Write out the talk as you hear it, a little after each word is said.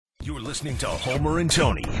You're listening to Homer and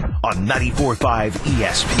Tony on 94.5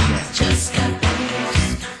 ESPN. Just got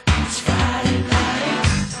paid. It's Friday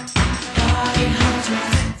night. Party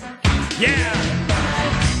hard. Yeah,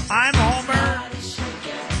 I'm Homer.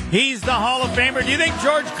 He's the Hall of Famer. Do you think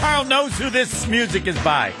George Karl knows who this music is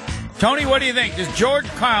by? Tony, what do you think? Does George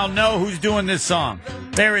Karl know who's doing this song?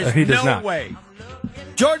 There is no way.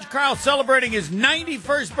 George Karl celebrating his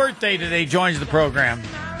 91st birthday today joins the program.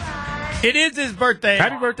 It is his birthday.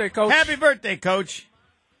 Happy birthday, Coach. Happy birthday, Coach.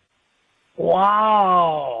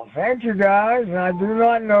 Wow. Thank you, guys. I do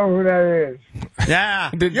not know who that is.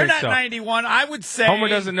 Yeah. You're not 91. I would say. Homer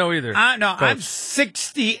doesn't know either. No, Coach. I'm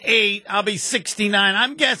 68. I'll be 69.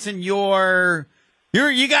 I'm guessing you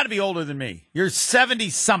got to be older than me. You're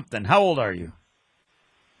 70-something. How old are you?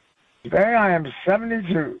 Today I am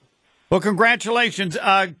 72. Well, congratulations.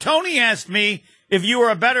 Tony asked me if you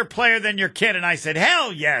were a better player than your kid, and I said,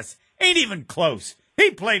 hell yes. Ain't even close. He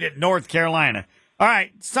played at North Carolina. All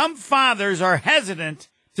right, some fathers are hesitant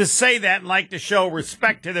to say that and like to show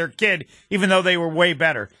respect to their kid, even though they were way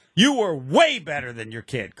better. You were way better than your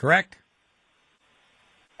kid, correct?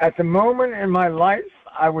 At the moment in my life,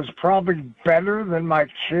 I was probably better than my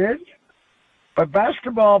kid, but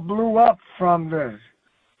basketball blew up from the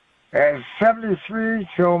 73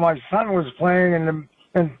 till my son was playing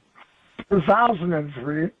in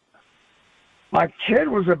 2003. My kid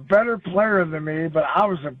was a better player than me, but I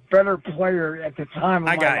was a better player at the time of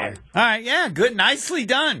my life. All right, yeah, good. Nicely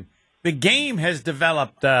done. The game has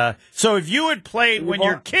developed. So if you had played when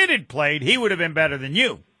your kid had played, he would have been better than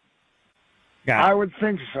you. I would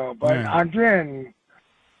think so. But again,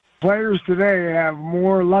 players today have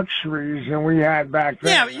more luxuries than we had back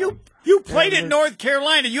then. Yeah, but you played at North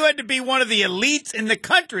Carolina. You had to be one of the elites in the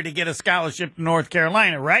country to get a scholarship to North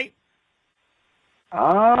Carolina, right? Yeah.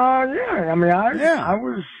 I mean, I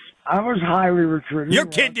was highly recruited. Your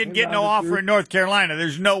kid didn't get no offer in North Carolina.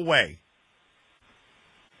 There's no way.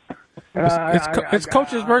 It's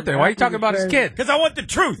Coach's birthday. Why are you talking about his kid? Because I want the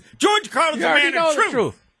truth. George Karl is a man of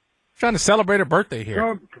truth. Trying to celebrate a birthday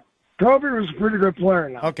here. Coby was a pretty good player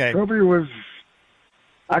now. Okay. Coby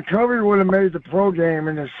would have made the pro game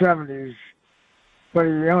in the 70s, but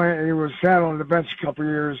he was sat on the bench a couple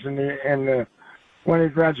years when he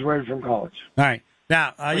graduated from college. All right.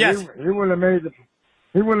 Now, yes. He would have made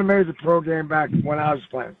the pro game back when I was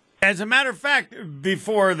playing. As a matter of fact,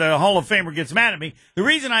 before the Hall of Famer gets mad at me, the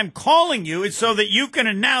reason I'm calling you is so that you can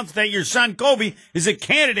announce that your son Coby is a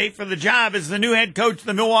candidate for the job as the new head coach of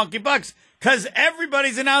the Milwaukee Bucks. Because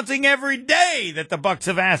everybody's announcing every day that the Bucks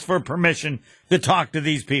have asked for permission to talk to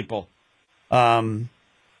these people.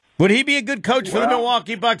 Would he be a good coach for the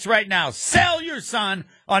Milwaukee Bucks right now? Sell your son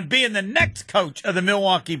on being the next coach of the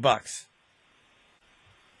Milwaukee Bucks.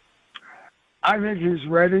 I think he's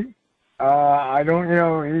ready. I don't,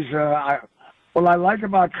 what I like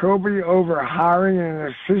about Coby over hiring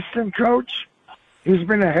an assistant coach, he's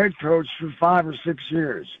been a head coach for 5 or 6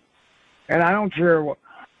 years. And I don't care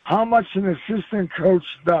how much an assistant coach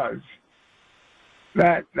does.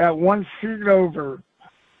 That one seat over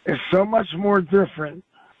is so much more different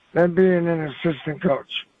than being an assistant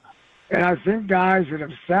coach. And I think guys that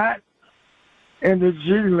have sat in the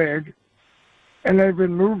G League and they've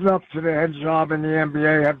been moved up to the head job in the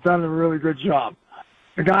NBA have done a really good job.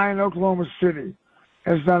 The guy in Oklahoma City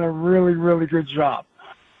has done a really, really good job.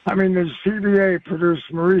 I mean, the CBA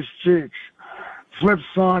produced Maurice Cheeks, Flip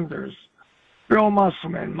Saunders, Bill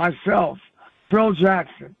Musselman, myself, Phil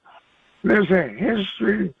Jackson. There's a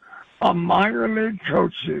history of minor league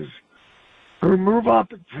coaches who move up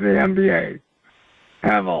to the NBA,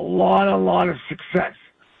 have a lot of success.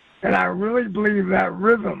 And I really believe that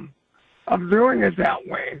rhythm of doing it that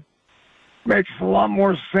way makes a lot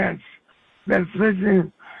more sense than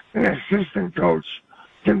thinking an assistant coach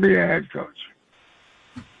can be a head coach.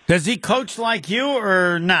 Does he coach like you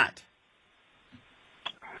or not?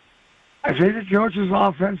 I think he coaches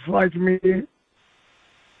offense like me.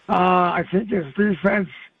 I think his defense,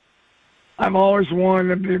 I've always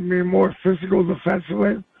wanted him to be more physical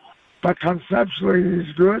defensively, but conceptually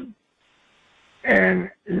he's good.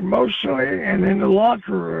 And emotionally and in the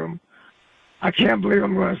locker room, I can't believe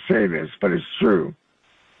I'm going to say this, but it's true.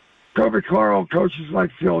 Coby Karl coaches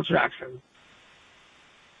like Phil Jackson.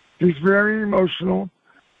 He's very emotional.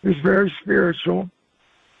 He's very spiritual.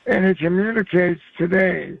 And he communicates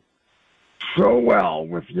today so well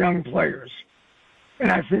with young players.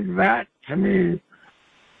 And I think that, to me,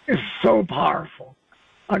 is so powerful.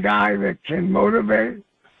 A guy that can motivate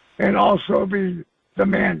and also be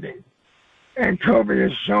demanding. And Coby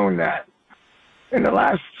has shown that. In the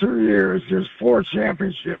last 2 years, there's 4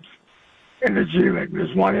 championships in the G League.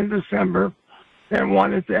 There's one in December, and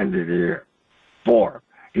one at the end of the year. 4.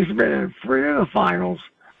 He's been in 3 of the finals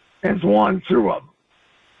and has won 2 of them.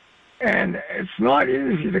 And it's not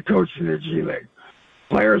easy to coach in the G League.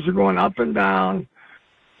 Players are going up and down.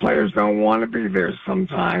 Players don't want to be there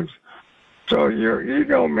sometimes. So your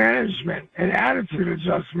ego management and attitude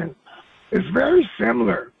adjustment is very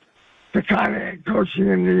similar to kind of coaching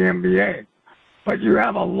in the NBA. But you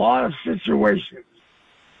have a lot of situations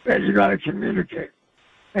that you got to communicate.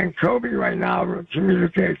 And Coby right now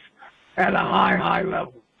communicates at a high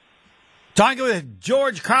level. Talking with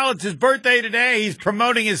George Karl, it's his birthday today. He's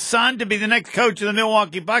promoting his son to be the next coach of the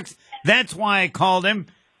Milwaukee Bucks. That's why I called him.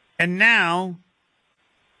 And now,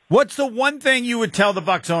 what's the one thing you would tell the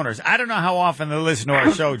Bucks owners? I don't know how often they listen to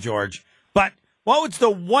our show, George, but what was the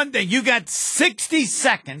one thing? You got 60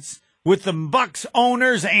 seconds with the Bucks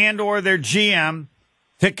owners and or their GM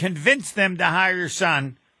to convince them to hire your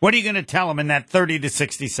son. What are you going to tell them in that 30 to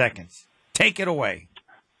 60 seconds? Take it away.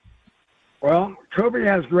 Well, Coby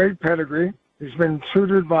has great pedigree. He's been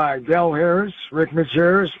tutored by Del Harris, Rick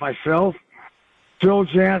Majerus, myself, Phil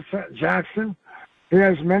Jackson. He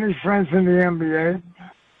has many friends in the NBA.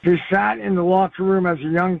 He sat in the locker room as a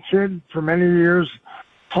young kid for many years,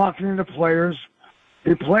 talking to players.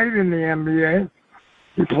 He played in the NBA.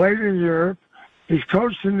 He played in Europe. He's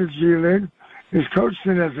coached in the G League. He's coached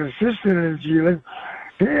as an assistant in the G League.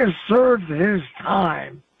 He has served his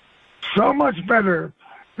time so much better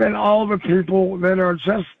than all the people that are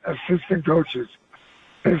just assistant coaches.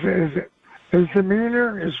 His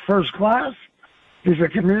demeanor is first class. He's a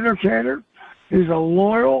communicator. He's a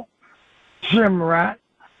loyal gym rat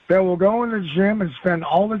that will go in the gym and spend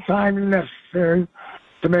all the time necessary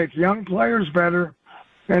to make young players better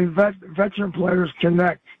and veteran players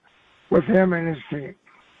connect with him and his team.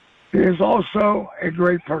 He is also a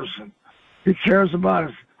great person. He cares about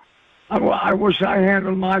us. I wish I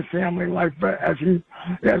handled my family life, but as he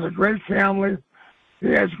has a great family, he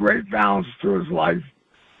has great balance to his life,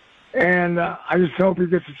 and I just hope he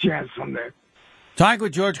gets a chance someday. Talking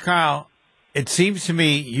with George Karl, it seems to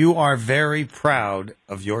me you are very proud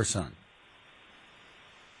of your son.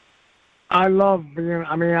 I love being.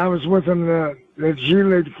 I was with him the G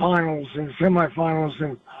League finals and semifinals,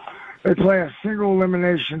 and they play a single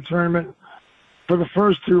elimination tournament for the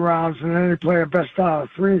first 2 rounds, and then they play a best out of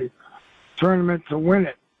 3 tournament to win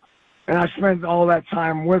it. And I spent all that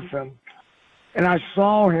time with him, and I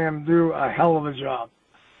saw him do a hell of a job.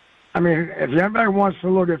 If anybody wants to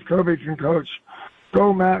look if Coby can coach,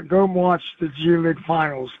 go watch the G League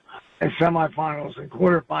finals and semifinals and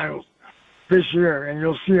quarterfinals this year, and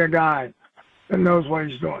you'll see a guy that knows what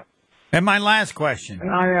he's doing. And my last question. And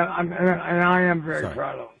I am very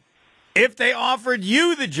proud of him. If they offered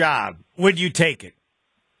you the job, would you take it?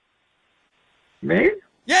 Me?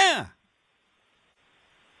 Yeah.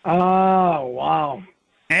 Oh, wow.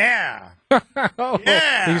 Yeah.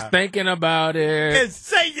 Yeah. He's thinking about it. Yes,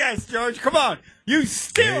 say yes, George. Come on. You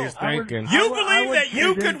still. He's thinking. You believe that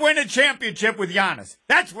you could win a championship with Giannis.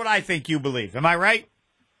 That's what I think you believe. Am I right?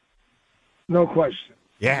 No question.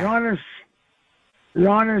 Yeah.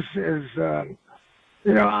 Giannis is,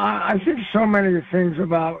 I think so many things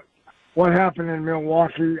about what happened in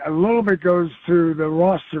Milwaukee. A little bit goes to the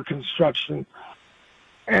roster construction,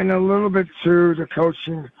 and a little bit to the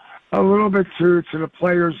coaching, a little bit to the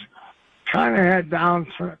players. Kind of had down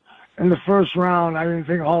in the first round. I didn't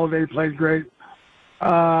think Holiday played great.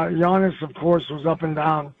 Giannis, of course, was up and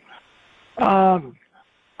down.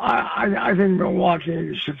 I think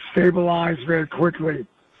Milwaukee should stabilize very quickly.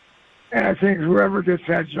 And I think whoever gets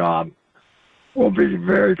that job will be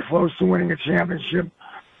very close to winning a championship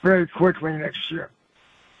very quickly next year.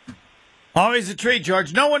 Always a treat,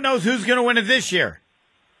 George. No one knows who's going to win it this year.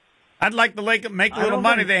 I'd like to make a little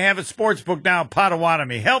money. They have a sports book now,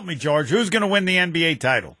 Potawatomi. Help me, George. Who's going to win the NBA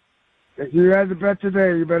title? If you had to bet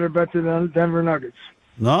today, you better bet the Denver Nuggets.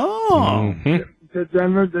 No. Mm-hmm. The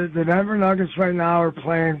Denver Nuggets right now are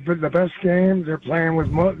playing the best game. They're playing with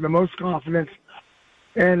the most confidence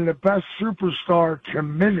and the best superstar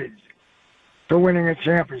committed to winning a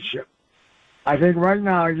championship. I think right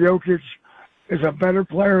now Jokic is a better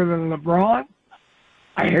player than LeBron.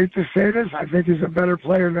 I hate to say this. I think he's a better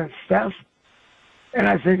player than Steph, and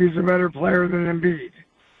I think he's a better player than Embiid.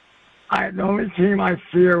 The only team I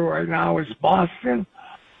fear right now is Boston,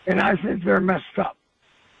 and I think they're messed up.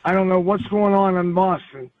 I don't know what's going on in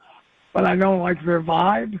Boston, but I don't like their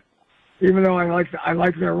vibe, even though I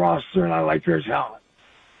like their roster and I like their talent.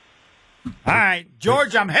 All right,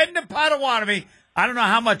 George, I'm heading to Potawatomi. I don't know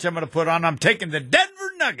how much I'm going to put on. I'm taking the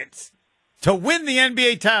Denver Nuggets to win the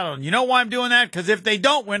NBA title. And you know why I'm doing that? Because if they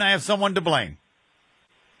don't win, I have someone to blame.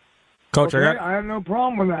 Coach, okay? I have no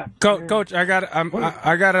problem with that. Coach, I got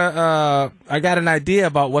an idea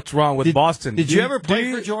about what's wrong with Boston. Did you ever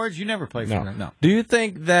play for George? You never played for him. No. Do you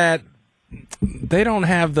think that they don't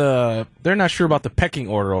have they're not sure about the pecking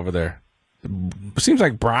order over there? It seems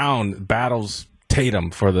like Brown battles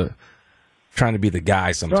Tatum for trying to be the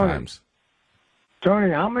guy sometimes.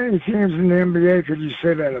 Tony, how many teams in the NBA could you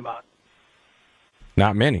say that about?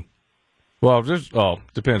 Not many. Well,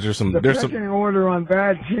 depends. There's some pecking order on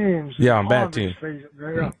bad teams. Yeah, on bad teams.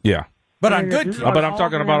 Yeah. But on good teams. But I'm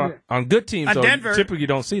talking about on good teams. On so Denver, typically you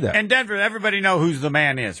don't see that. And Denver, everybody know who's the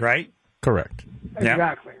man is, right? Correct.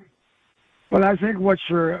 Exactly. But I think there's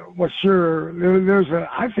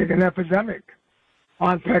an epidemic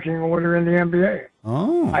on pecking order in the NBA.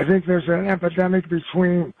 Oh. I think there's an epidemic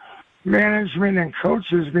between management and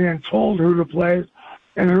coaches being told who to play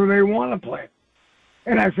and who they want to play.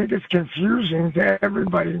 And I think it's confusing to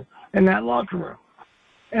everybody in that locker room.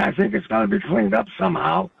 And I think it's got to be cleaned up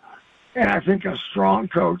somehow. And I think a strong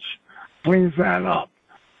coach cleans that up.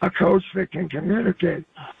 A coach that can communicate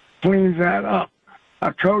cleans that up.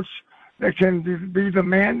 A coach that can be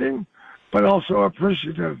demanding, but also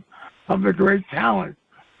appreciative of the great talent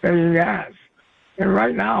that he has. And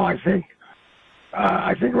right now, I think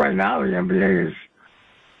right now the NBA is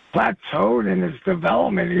plateaued in its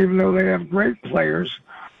development, even though they have great players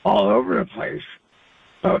all over the place.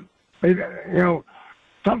 But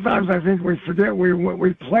sometimes I think we forget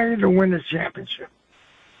we play to win the championship.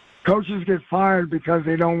 Coaches get fired because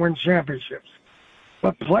they don't win championships,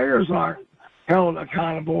 but players aren't held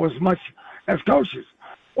accountable as much as coaches.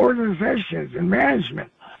 Organizations and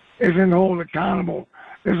management isn't held accountable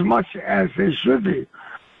as much as they should be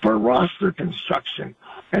for roster construction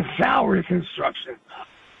and salary construction.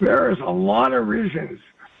 There is a lot of reasons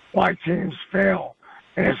why teams fail,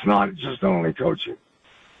 and it's not just only coaching.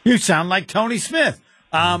 You sound like Tony Smith.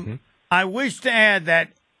 I wish to add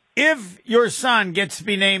that if your son gets to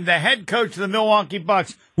be named the head coach of the Milwaukee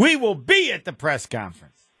Bucks, we will be at the press conference.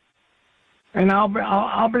 And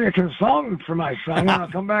I'll be a consultant for my son.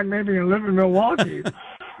 I'll come back maybe and live in Milwaukee.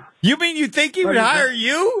 You mean you think he would hire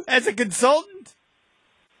you as a consultant?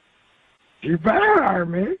 You better hire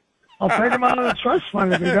me. I'll take him out of the trust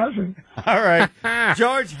fund if he doesn't. All right.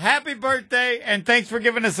 George, happy birthday, and thanks for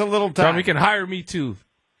giving us a little time. Tom, you can hire me too.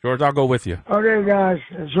 George, I'll go with you. Okay, guys.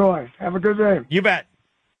 Enjoy. Have a good day. You bet.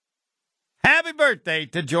 Happy birthday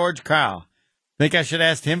to George Karl. Think I should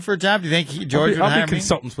ask him for a job? Do you think George would hire me? I'll be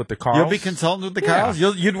consultants with the Karls. You'll be consultants with the Karls?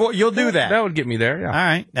 You'll do that. That would get me there, yeah. All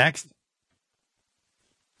right, next.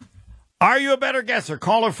 Are you a better guesser?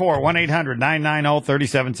 Caller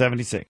 1-800-990-3776.